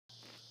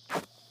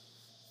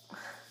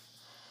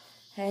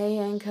Hey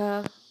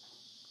Anchor,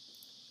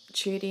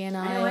 Trudy and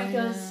I.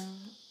 Anchors.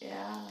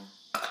 Yeah.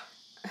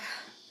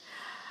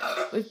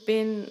 We've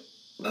been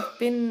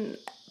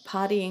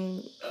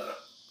partying,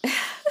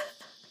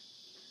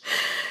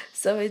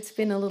 so it's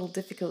been a little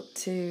difficult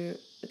to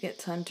get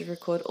time to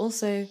record.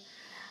 Also,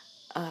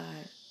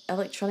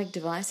 electronic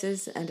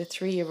devices and a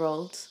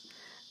 3-year-old.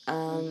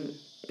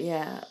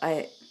 Yeah,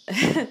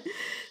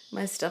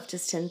 my stuff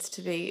just tends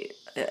to be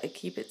I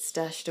keep it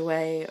stashed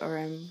away,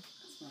 or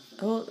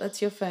oh,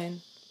 that's your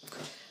phone.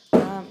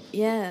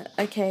 Yeah,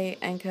 okay,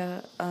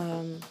 Anchor.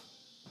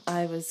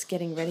 I was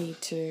getting ready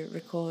to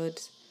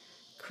record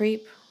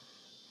Creep.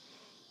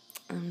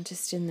 I'm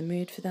just in the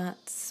mood for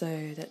that,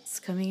 so that's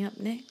coming up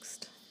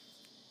next.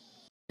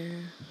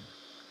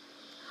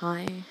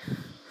 Hi,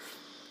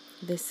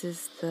 this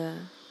is the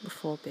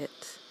before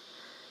bit.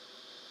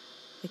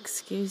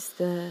 Excuse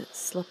the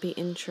sloppy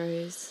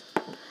intros.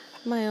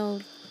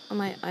 My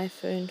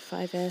iPhone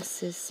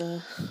 5S is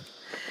a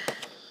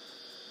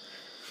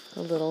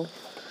little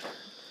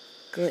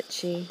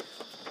glitchy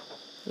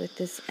with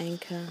this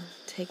Anchor.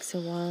 Takes a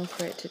while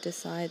for it to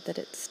decide that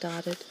it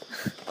started.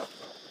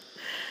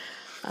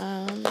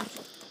 So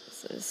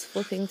just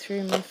flipping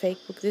through my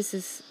fake book. This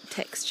is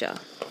Texture.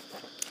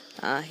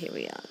 Here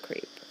we are,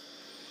 Creep.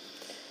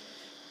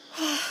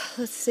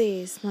 Let's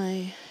see, is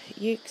my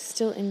uke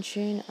still in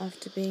tune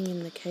after being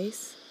in the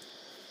case?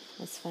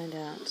 Let's find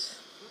out.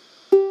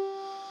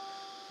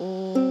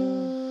 Oh,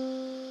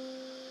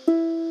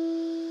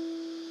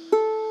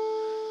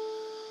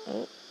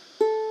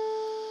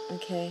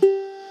 okay.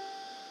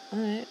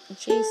 Alright,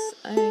 jeez,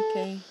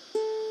 okay.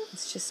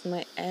 It's just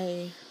my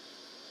A.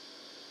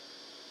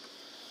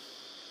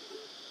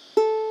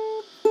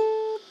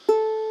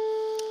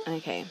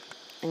 Okay,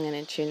 I'm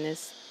gonna tune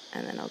this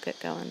and then I'll get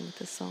going with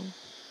the song.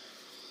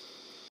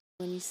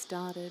 When you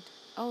started.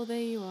 Oh, there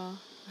you are.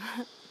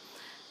 I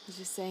was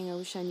just saying I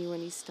wish I knew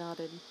when you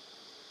started.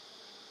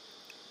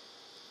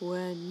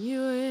 When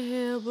you were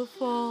here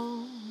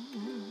before,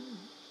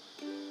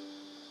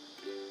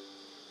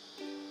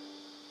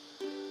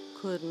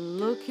 couldn't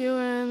look you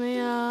in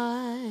the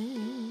eye.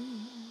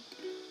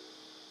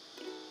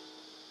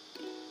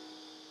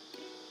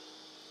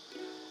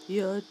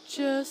 You're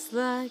just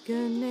like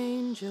an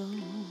angel.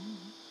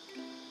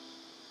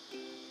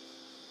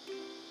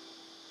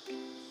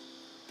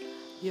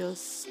 Your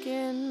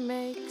skin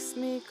makes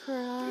me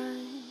cry.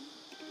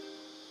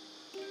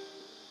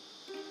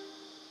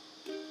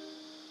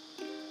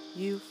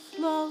 You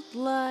float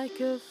like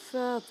a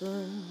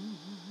feather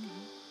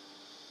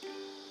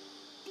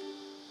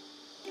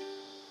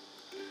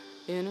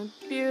in a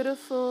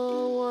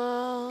beautiful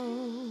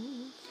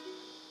world.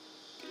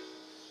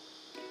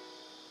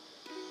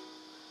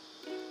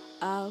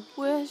 I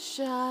wish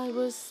I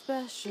was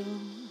special.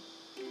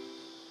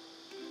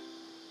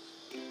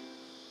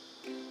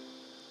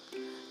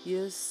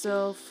 You're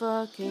so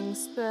fucking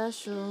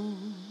special.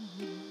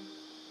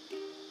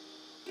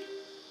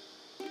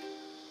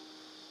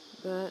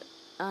 But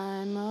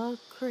I'm a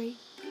creep.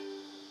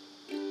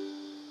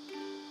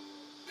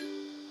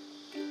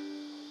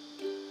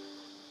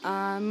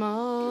 I'm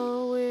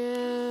a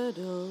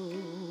weirdo.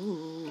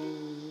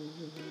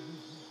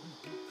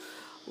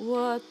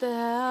 What the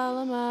hell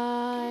am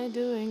I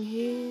doing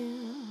here?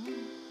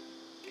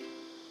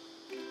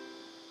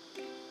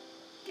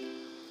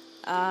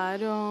 I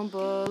don't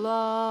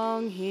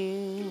belong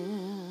here.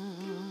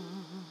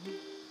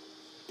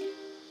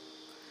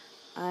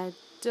 I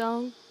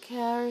don't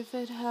care if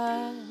it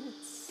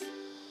hurts.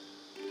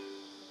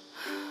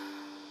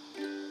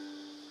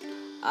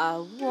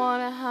 I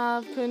wanna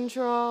have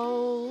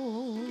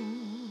control.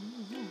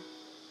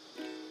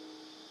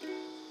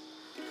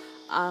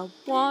 I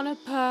want a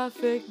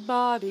perfect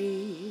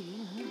body.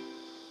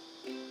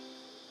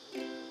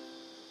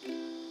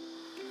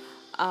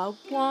 I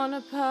want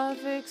a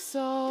perfect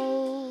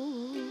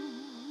soul.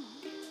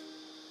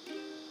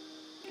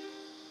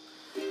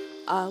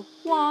 I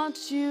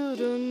want you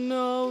to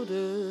notice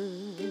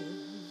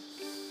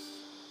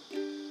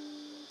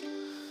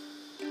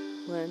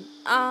when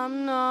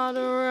I'm not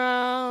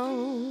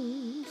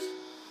around.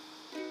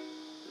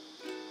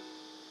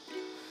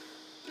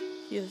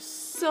 You're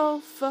so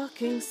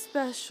fucking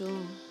special.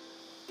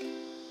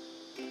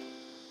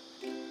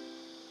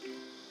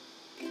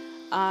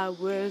 I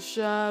wish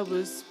I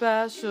was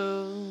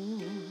special,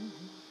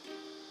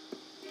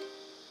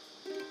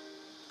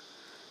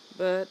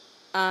 but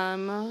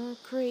I'm a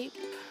creep.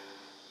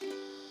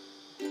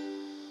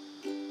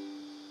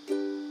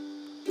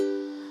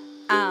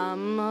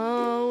 I'm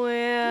a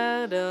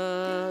weirdo.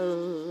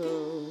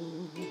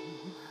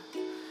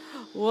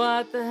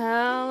 What the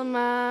hell am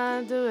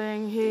I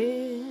doing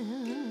here?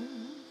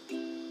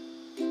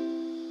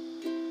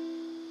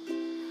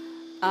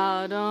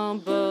 I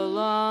don't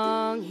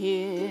belong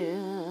here.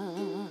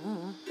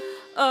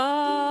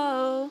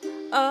 Oh,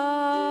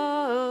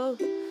 oh,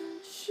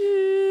 she's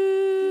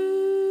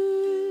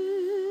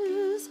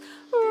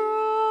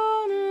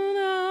running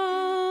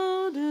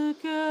out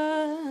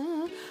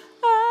again.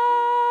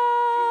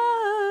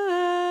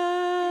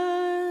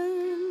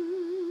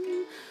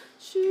 And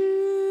she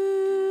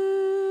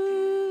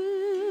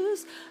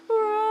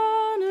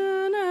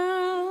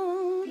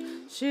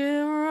she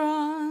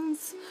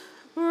runs,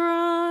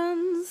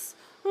 runs,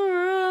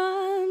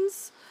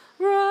 runs, runs,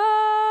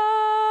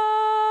 runs.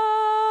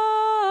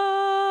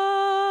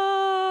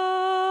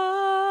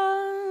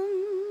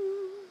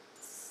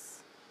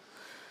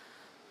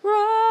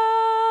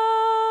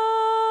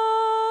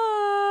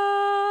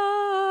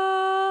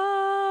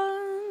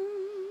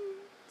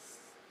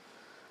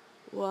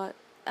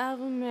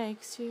 Whatever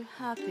makes you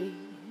happy.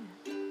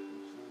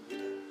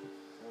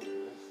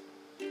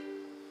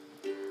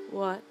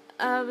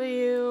 Whatever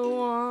you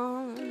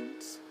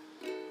want.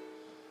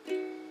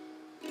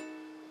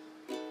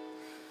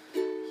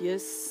 You're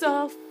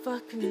so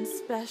fucking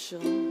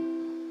special.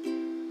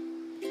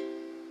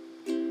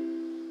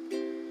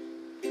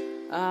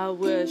 I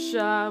wish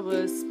I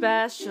was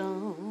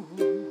special,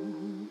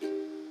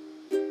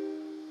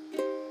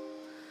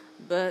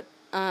 but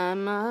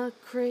I'm a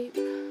creep.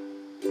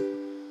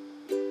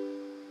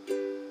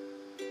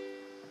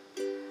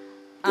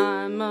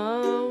 I'm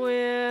a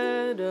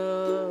weirdo.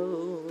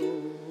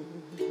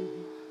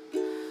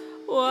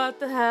 What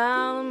the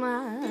hell am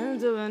I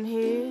doing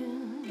here?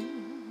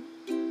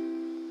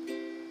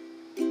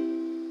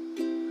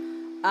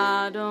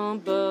 I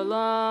don't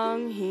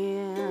belong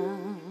here.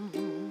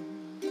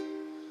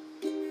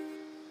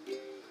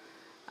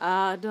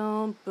 I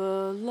don't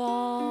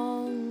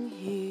belong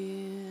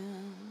here.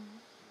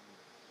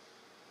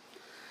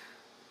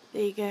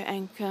 There you go,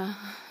 Anchor.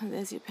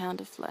 There's your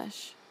pound of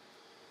flesh.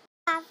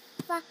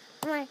 Papa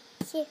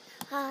wants you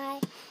high,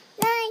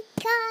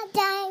 like a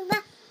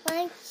diamond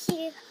wants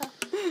you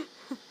high.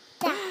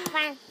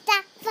 Fight,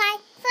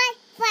 fight,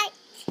 fight.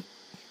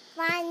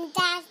 One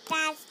dash,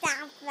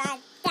 that.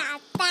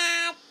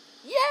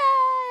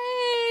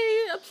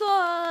 Yay!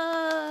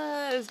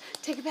 Applause!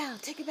 Take a bow,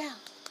 take a bow.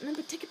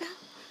 Remember, take a bow.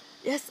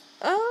 Yes.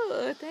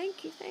 Oh,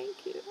 thank you,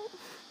 thank you.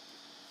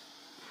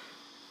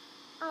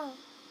 Oh.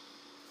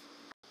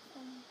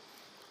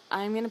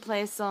 I'm going to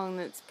play a song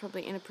that's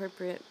probably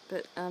inappropriate,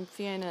 but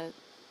Fiona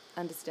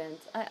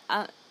understands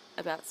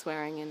about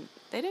swearing, and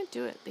they don't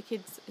do it. The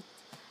kids,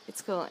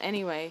 it's cool.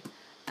 Anyway,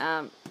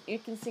 you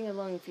can sing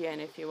along,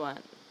 Fiona, if you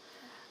want.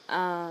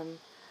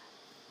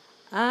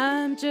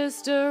 I'm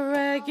just a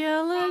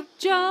regular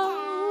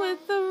Joe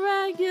with a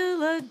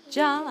regular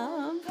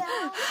job.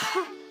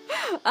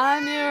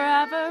 I'm your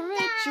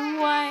average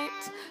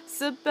white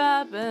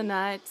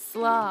suburbanite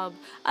slob.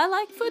 I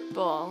like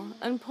football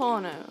and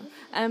porno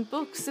and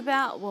books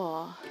about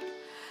war.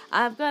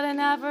 I've got an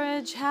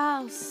average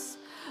house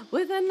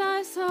with a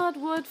nice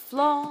hardwood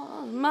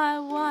floor. My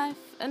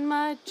wife and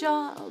my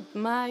job,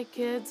 my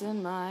kids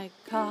and my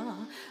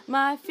car,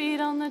 my feet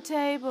on the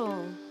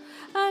table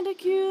and a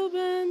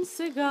Cuban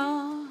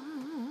cigar.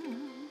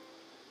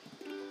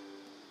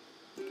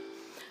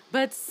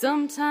 But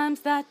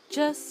sometimes that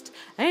just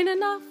ain't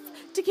enough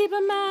to keep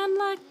a man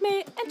like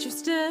me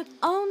interested.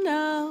 Oh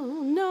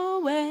no, no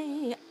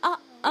way,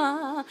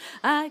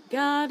 I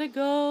gotta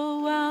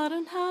go out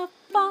and have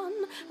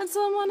fun at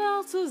someone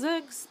else's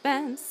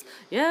expense.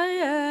 Yeah.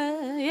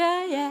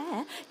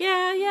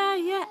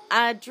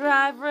 I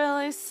drive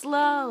really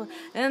slow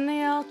in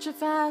the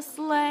ultra-fast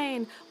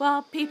lane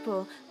while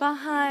people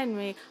behind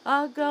me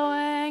are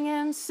going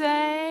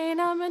insane.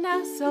 I'm an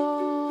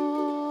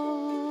asshole.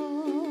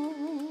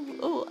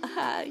 Oh,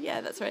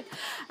 yeah, that's right.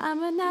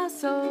 I'm an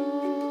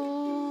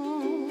asshole.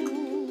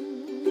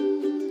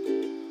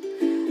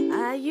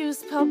 I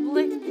use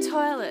public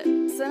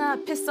toilets and I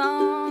piss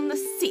on the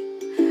seat.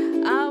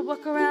 I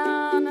walk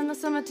around in the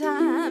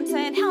summertime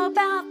saying, how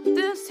about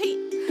this heat?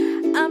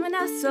 I'm an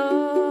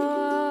asshole.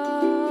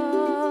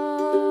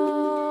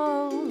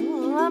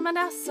 I'm an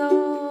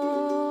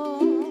asshole.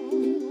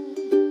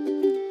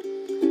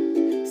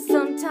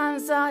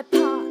 Sometimes I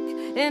park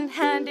in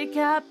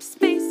handicapped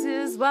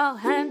spaces while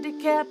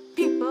handicapped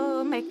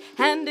people make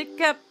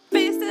handicapped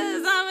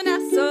faces. I'm an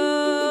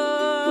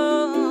asshole.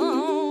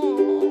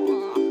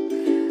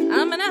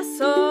 I'm an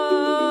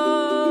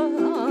asshole.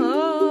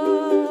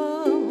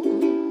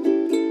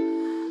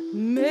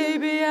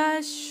 Maybe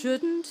I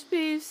shouldn't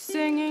be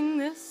singing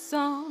this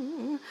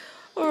song,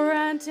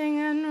 ranting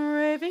and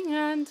raving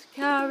and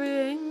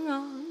carrying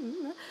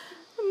on.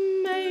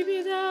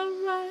 Maybe they're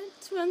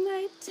right when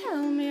they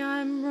tell me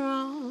I'm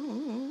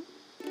wrong.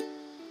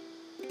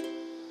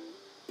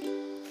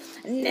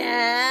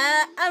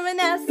 Nah, I'm an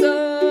asshole.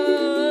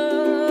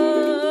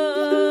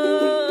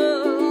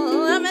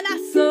 I'm an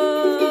asshole.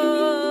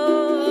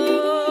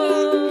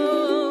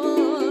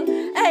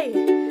 Hey,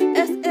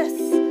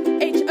 S-S-H-O-L-E.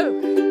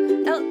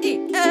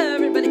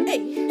 Everybody,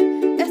 hey,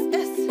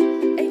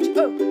 S-S-H-O-L-E.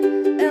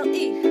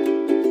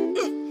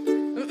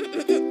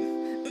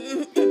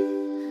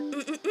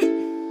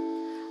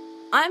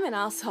 I'm an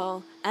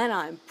asshole, and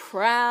I'm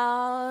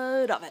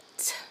proud of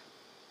it.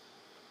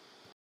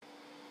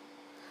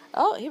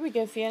 Oh, here we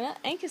go, Fiona.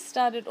 Anchor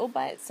started all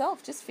by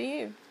itself, just for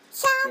you.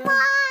 Someone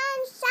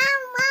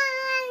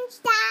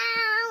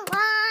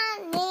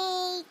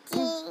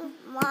needing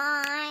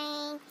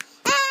wine.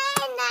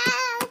 And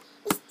now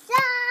it's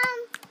down.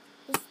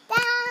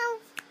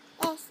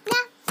 It's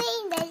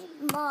nothing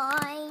that's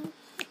mine.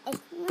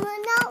 It's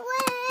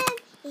nowhere.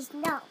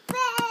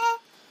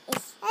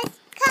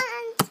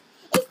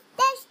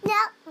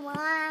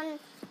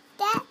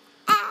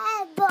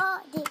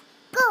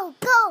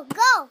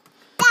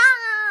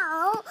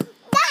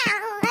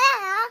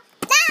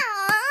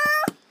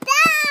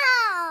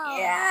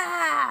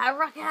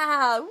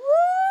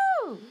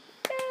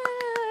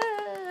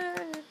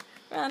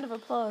 round of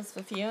applause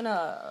for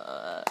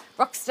Fiona.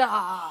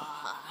 Rockstar.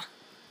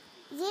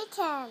 Your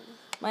turn.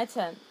 My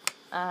turn.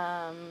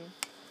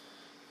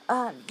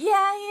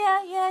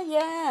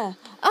 Yeah.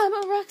 I'm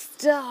a rock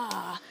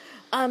star.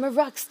 I'm a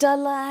rock star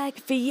like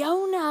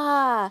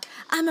Fiona.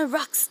 I'm a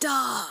rock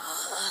star.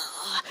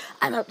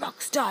 I'm a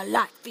rock star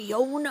like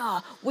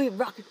Fiona. We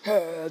rock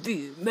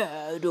heavy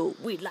metal.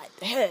 We like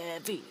the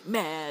heavy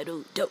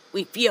metal, don't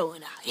we,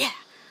 Fiona? Yeah.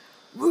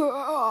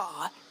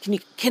 Roar.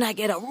 Can I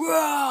get a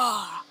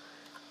roar?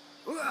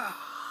 Roar.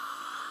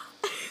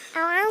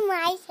 I want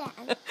my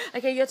turn.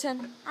 Okay, your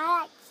turn.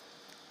 I like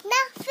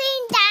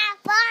nothing that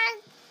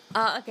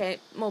fun. Okay,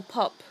 more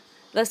pop.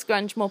 Less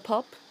grunge, more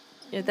pop.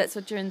 Yeah, that's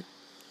what you're in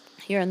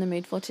the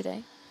mood for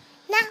today.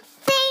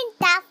 Nothing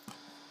that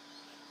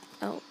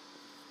Oh.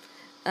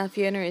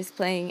 Fiona is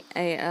playing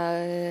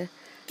a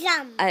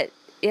drum.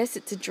 yes,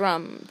 it's a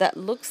drum that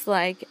looks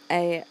like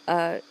a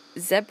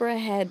zebra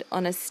head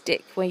on a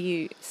stick, where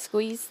you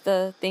squeeze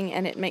the thing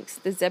and it makes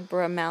the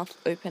zebra mouth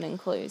open and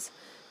close.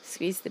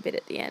 Squeeze the bit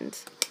at the end.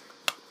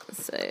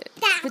 So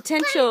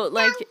potential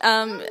like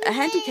a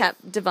handicap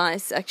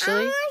device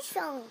actually.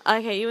 Song.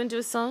 Okay, you want to do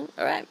a song?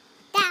 All right.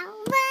 That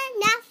was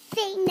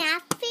nothing.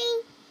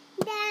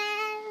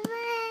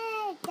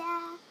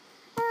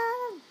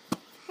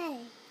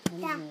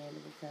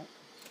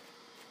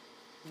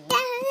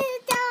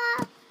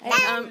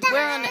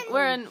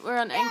 We're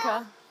on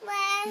Anchor.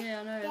 Yeah,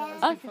 I know, that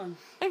was good fun.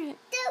 Okay.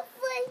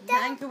 The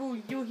Anchor,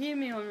 you'll hear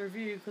me on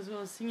review because I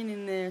was singing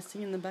in there,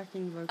 singing the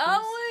backing vocals. Oh,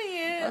 were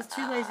you? I was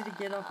too lazy to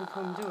get up and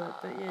come do it,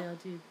 but yeah, I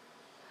did.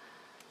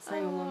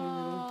 Sang along a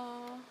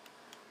little.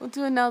 We'll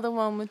do another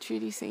one with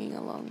Trudy singing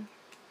along.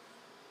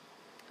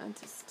 And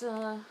just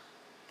the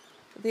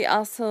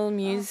arsehole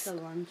muse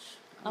After lunch.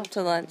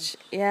 after lunch.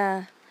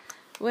 Yeah,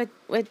 we're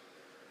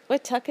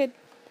tuckered.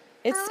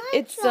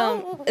 It's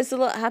a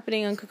lot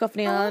happening on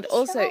Cacophony Island.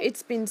 Also,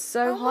 it's been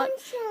so hot.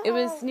 It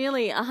was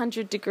nearly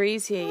 100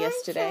 degrees here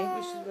yesterday.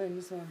 We should learn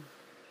this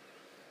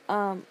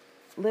one.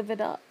 Live it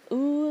up.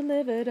 Ooh,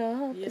 live it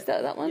up. Yep. Is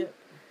that one? Yep.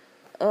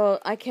 Oh,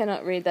 I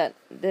cannot read that.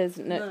 There's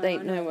no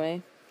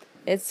way.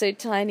 It's so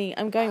tiny.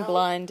 I'm going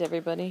blind,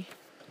 everybody.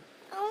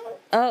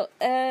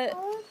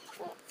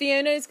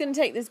 Fiona's going to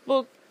take this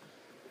book.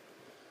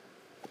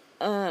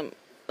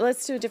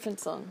 Let's do a different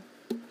song.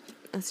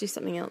 Let's do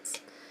something else.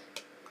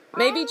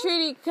 Maybe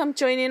Trudy, come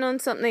join in on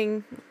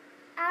something.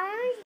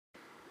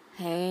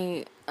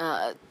 Hey,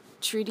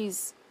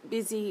 Trudy's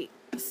busy.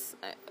 So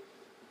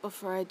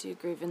before I do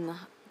Groove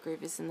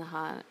is in the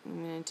Heart,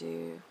 I'm going to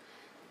do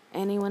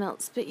Anyone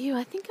Else But You.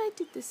 I think I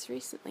did this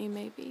recently,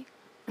 maybe.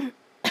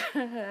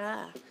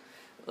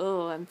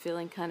 Oh, I'm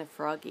feeling kind of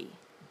froggy.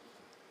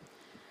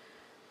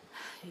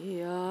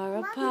 You're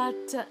a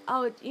part-time...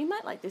 Oh, you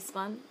might like this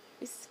one.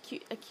 This is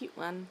a cute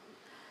one.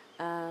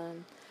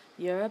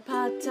 You're a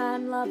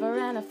part-time lover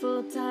and a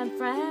full-time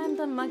friend.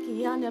 The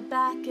monkey on your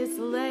back is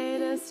the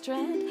latest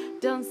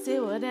trend. Don't see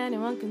what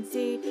anyone can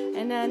see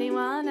in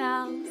anyone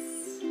else.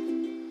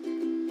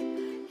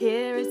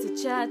 Here is a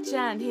church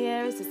and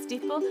here is a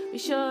steeple. We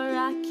sure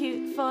are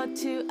cute for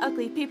two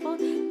ugly people.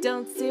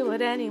 Don't see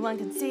what anyone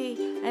can see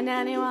in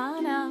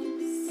anyone else.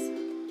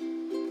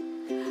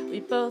 We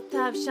both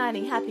have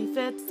shiny, happy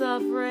fits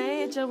of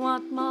rage. I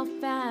want more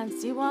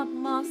fans, you want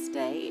more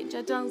stage.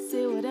 I don't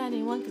see what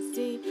anyone can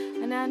see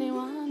in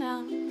anyone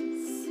else.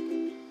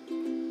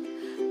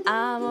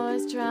 I'm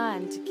always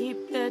trying to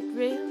keep it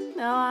real.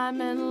 Now I'm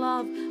in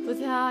love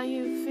with how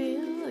you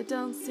feel. I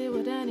don't see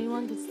what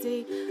anyone can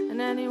see in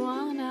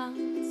anyone else.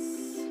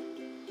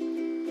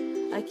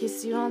 I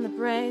kiss you on the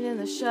brain in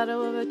the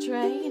shadow of a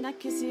train. I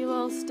kiss you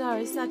all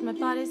starry sad. My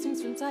body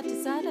swings from side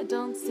to side. I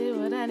don't see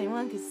what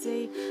anyone can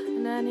see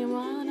in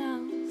anyone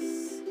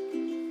else.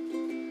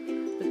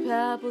 The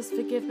pebbles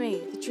forgive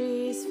me, the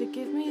trees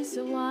forgive me.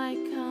 So why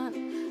can't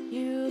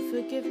you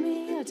forgive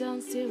me? I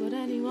don't see what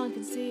anyone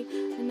can see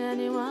in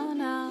anyone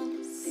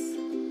else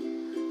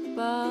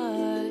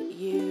but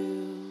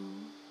you.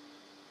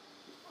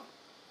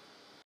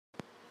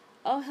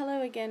 Oh,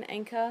 hello again,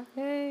 Anchor.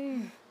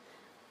 Hey.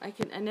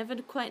 I never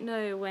quite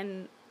know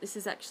when this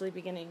is actually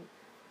beginning.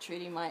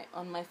 Trudy might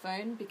on my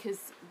phone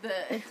because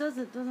It does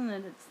it, doesn't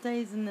it? It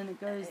stays and then it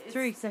goes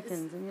 3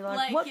 seconds and you're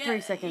like, what 3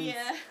 seconds?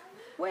 Yeah.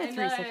 Where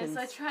 3 seconds?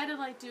 So I try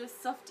to do a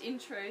soft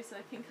intro so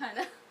I can kind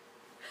of...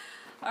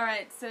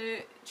 Alright, so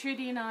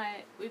Trudy and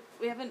I,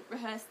 we haven't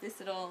rehearsed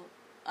this at all.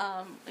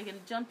 We're going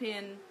to jump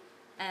in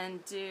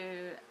and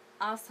do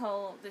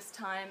Arsehole this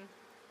time.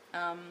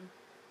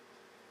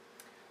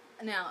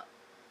 Now,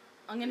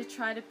 I'm going to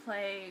try to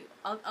play...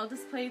 I'll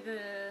just play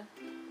the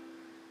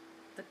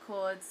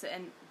chords,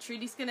 and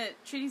Trudy's gonna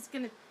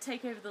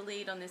take over the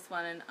lead on this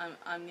one, and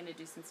I'm gonna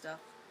do some stuff.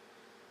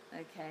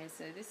 Okay,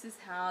 so this is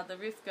how the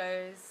riff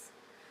goes.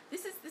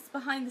 This is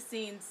behind the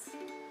scenes.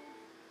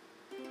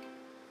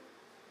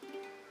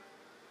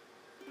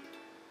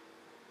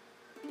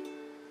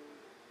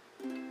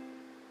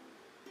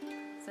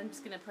 So I'm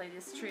just gonna play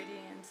this, Trudy,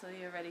 until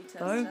you're ready to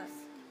start.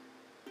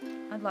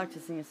 I'd like to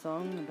sing a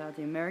song about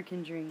the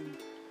American dream.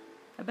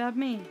 About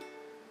me.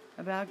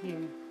 About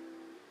you.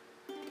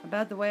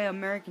 About the way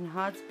American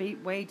hearts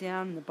beat way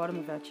down in the bottom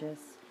of our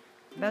chests.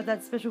 About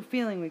that special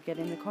feeling we get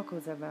in the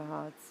cockles of our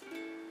hearts.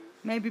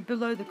 Maybe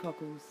below the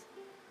cockles.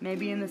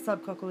 Maybe in the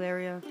subcockle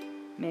area.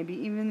 Maybe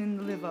even in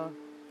the liver.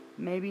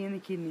 Maybe in the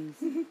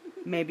kidneys.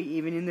 Maybe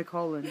even in the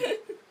colon.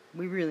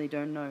 We really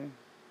don't know.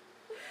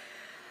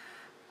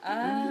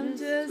 I'm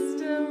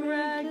just a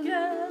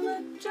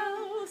regular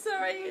Joe.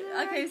 Sorry.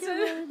 Okay,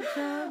 so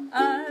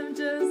I'm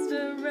just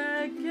a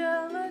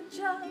regular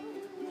Joe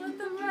with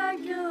a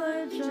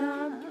regular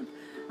job.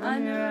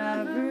 I'm your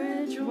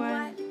average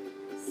white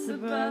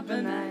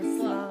suburbanite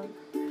slug.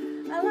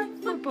 I like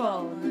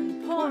football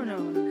and porno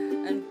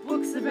and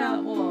books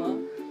about war.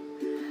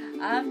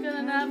 I've got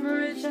an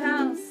average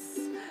house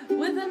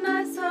with a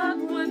nice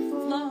hardwood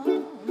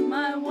floor.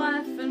 My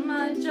wife and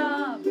my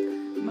job,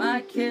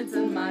 my kids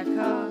and my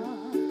car,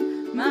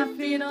 my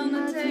feet on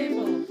the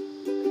table,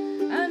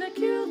 and a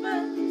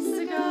Cuban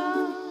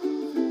cigar.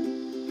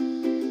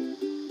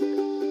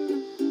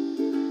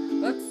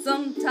 But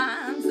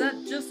sometimes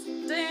that just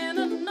ain't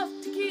enough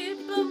to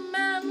keep a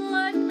man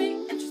like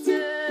me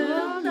interested.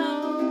 Oh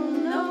no,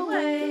 no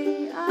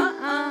way,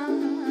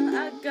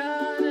 I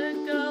gotta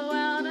go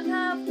out and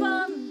have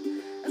fun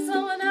at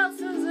someone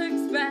else's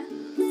expense.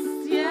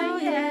 Yeah,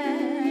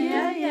 yeah,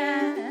 yeah,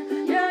 yeah,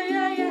 yeah,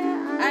 yeah,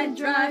 yeah. I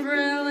drive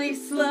really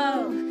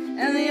slow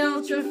in the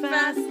ultra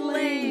fast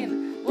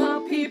lane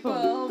while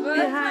people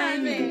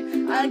behind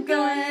me are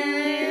going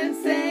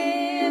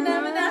insane.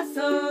 I'm an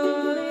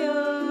asshole.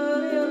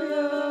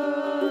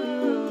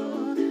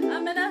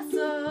 I'm an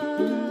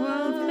asshole.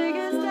 World's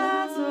biggest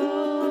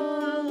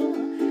asshole.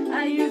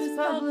 I use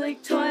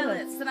public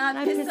toilets and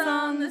I piss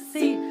on the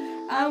seat.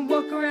 I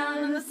walk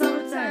around in the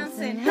summertime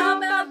saying, how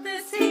about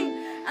this heat?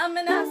 I'm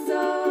an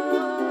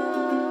asshole.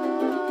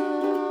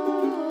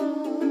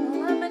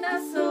 I'm an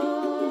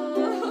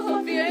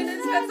asshole. Fiona,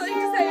 that's all you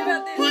can say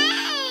about this.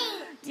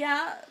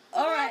 Yeah,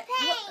 alright.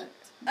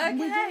 Okay.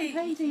 We're doing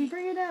painting.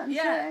 Bring it out and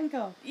show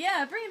Anchor.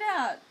 Yeah, bring it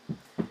out.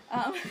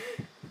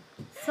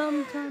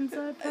 Sometimes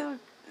I park.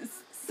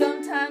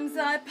 Sometimes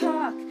I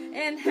park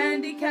in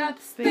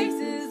handicapped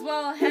spaces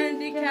while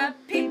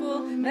handicapped people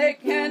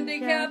make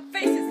handicapped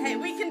faces. Hey,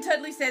 we can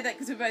totally say that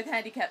because we're both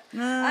handicapped.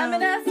 I'm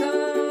an asshole.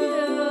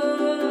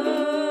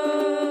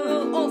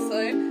 Also,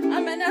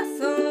 I'm an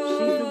asshole.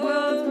 She's the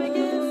world's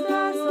biggest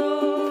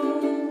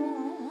asshole.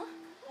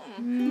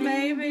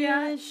 Maybe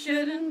I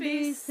shouldn't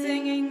be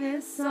singing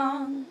this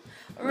song,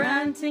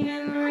 ranting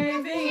and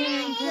raving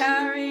and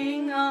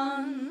carrying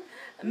on.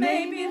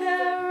 Maybe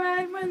they're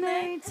right when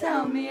they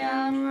tell me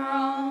I'm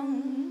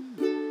wrong.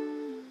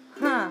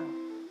 Huh.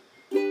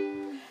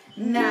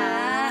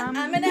 Nah,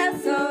 I'm an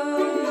asshole.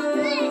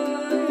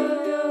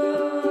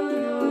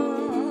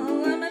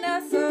 I'm an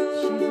asshole.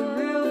 She's a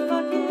real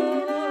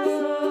fucking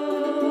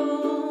asshole.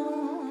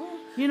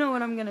 You know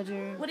what I'm gonna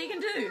do? What are you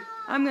gonna do?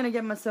 I'm gonna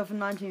get myself a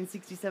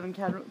 1967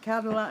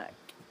 Cadillac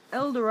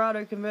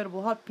Eldorado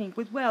convertible hot pink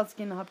with whale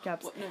skin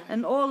hubcaps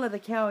and all-leather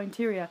cow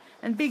interior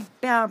and big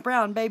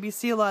brown baby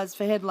seal eyes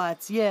for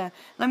headlights, yeah. And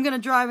I'm going to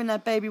drive in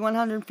that baby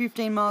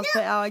 115 miles per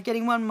hour,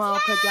 getting 1 mile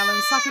per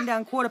gallon, sucking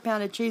down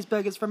quarter-pounder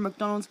cheeseburgers from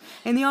McDonald's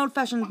in the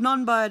old-fashioned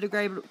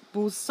non-biodegradable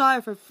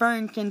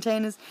styrofoam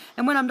containers.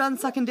 And when I'm done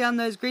sucking down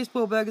those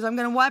greaseball burgers, I'm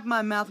going to wipe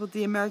my mouth with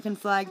the American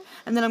flag,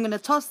 and then I'm going to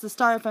toss the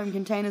styrofoam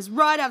containers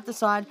right out the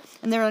side,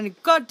 and there ain't a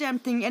goddamn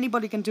thing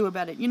anybody can do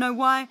about it. You know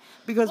why?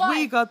 Because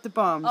we got the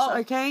bombs,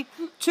 okay?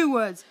 2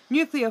 words.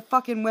 Nuclear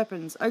fucking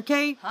weapons,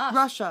 okay? Hush.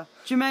 Russia,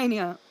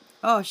 Germania.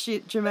 Oh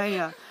shit,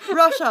 Germania.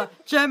 Russia,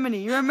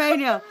 Germany,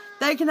 Romania.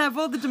 They can have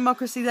all the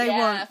democracy they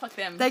want. Yeah, fuck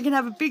them. They can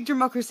have a big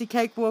democracy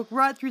cakewalk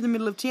right through the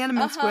middle of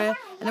Tiananmen Square,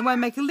 and it won't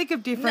make a lick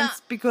of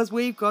difference because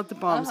we've got the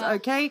bombs,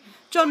 okay?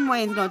 John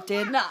Wayne's not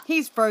dead.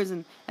 He's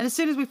frozen. And as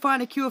soon as we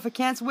find a cure for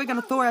cancer, we're going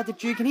to thaw out the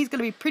Duke, and he's going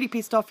to be pretty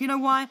pissed off. You know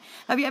why?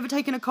 Have you ever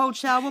taken a cold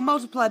shower? Well,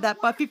 multiply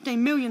that by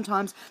 15 million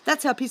times.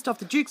 That's how pissed off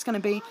the Duke's going to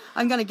be.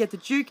 I'm going to get the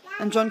Duke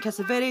and John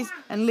Cassavetes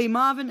and Lee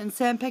Marvin and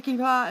Sam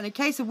Peckinpah and a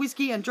case of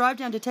whiskey and drive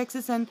down to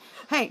Texas and,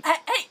 hey,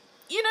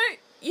 you know,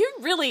 you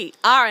really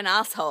are an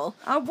asshole.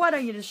 Why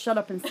don't you just shut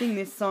up and sing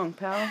this song,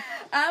 pal?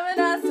 I'm an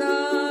asshole.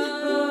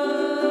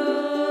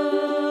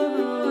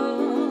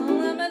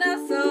 I'm an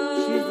asshole.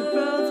 She's the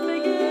world's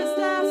biggest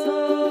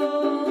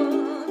asshole.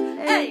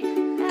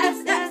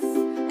 A-S-S-H-O-L-E.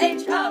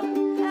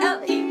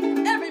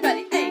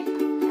 Everybody,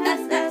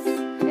 A-S-S-H-O-L-E.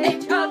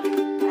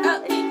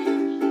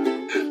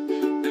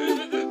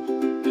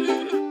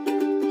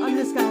 I'm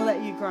just going to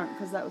let you grunt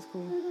because that was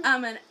cool.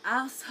 I'm an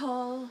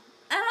asshole, and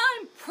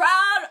I'm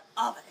proud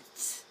of it.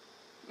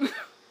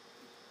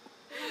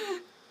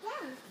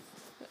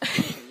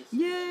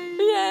 Yay!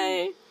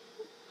 Yay!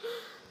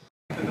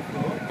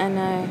 I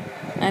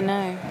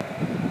know.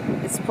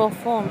 It's poor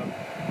form.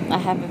 I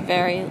have a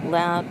very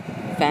loud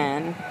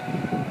fan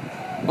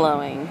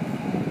blowing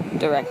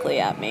directly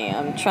at me.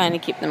 I'm trying to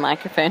keep the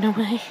microphone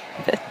away,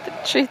 but the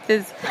truth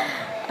is,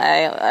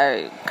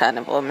 I kind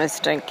of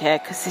almost don't care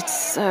because it's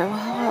so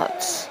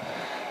hot.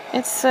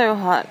 It's so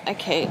hot.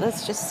 Okay,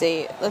 let's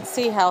see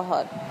how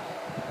hot.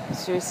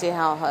 Should we see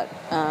how hot?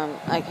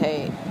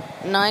 Okay,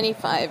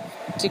 95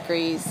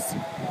 degrees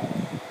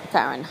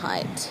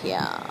Fahrenheit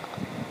here,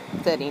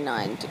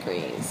 39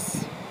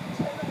 degrees.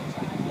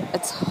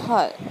 It's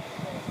hot.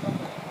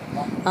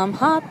 I'm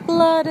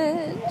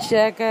hot-blooded,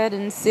 check it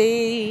and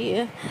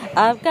see.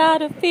 I've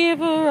got a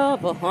fever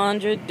of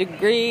 100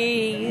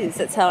 degrees.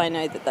 That's how I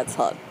know that that's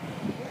hot.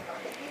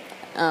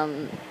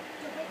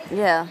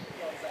 Yeah.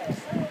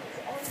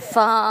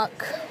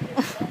 Fuck.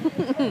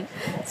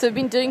 So I've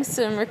been doing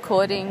some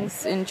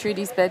recordings in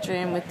Trudy's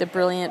bedroom with the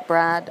brilliant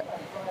Brad,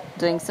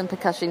 doing some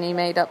percussion. He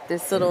made up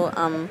this little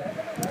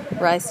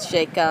rice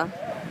shaker.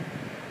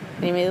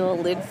 He made a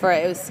little lid for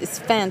it. It's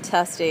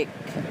fantastic.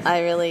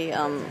 I really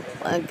I'm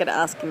gonna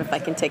ask him if I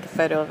can take a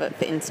photo of it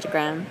for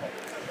Instagram.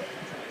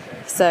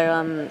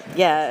 So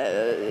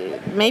yeah,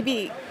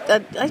 maybe I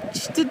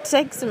did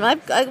take some. I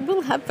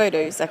will have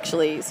photos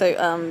actually. So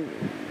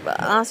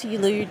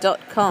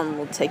artielu.com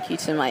will take you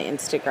to my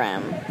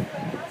Instagram.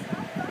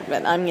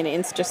 But I'm gonna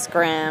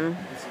Instagram.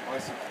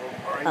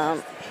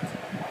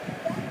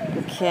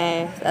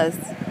 Okay, that's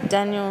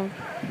Daniel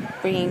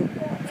bringing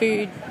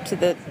food to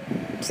the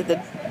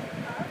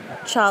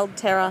child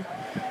terror.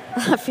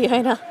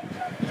 Fiona.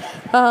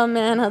 Oh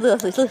man, I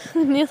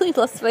nearly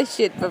lost my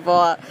shit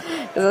before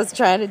because I was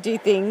trying to do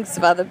things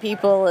for other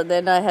people, and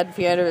then I had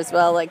Fiona as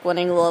well, like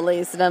wanting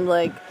lollies, and I'm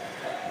like,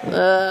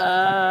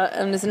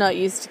 I'm just not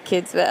used to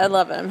kids, but I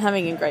love it. I'm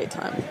having a great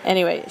time.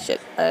 Anyway,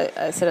 shit,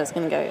 I said I was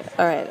gonna go.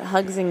 Alright,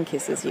 hugs and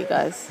kisses, you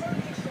guys.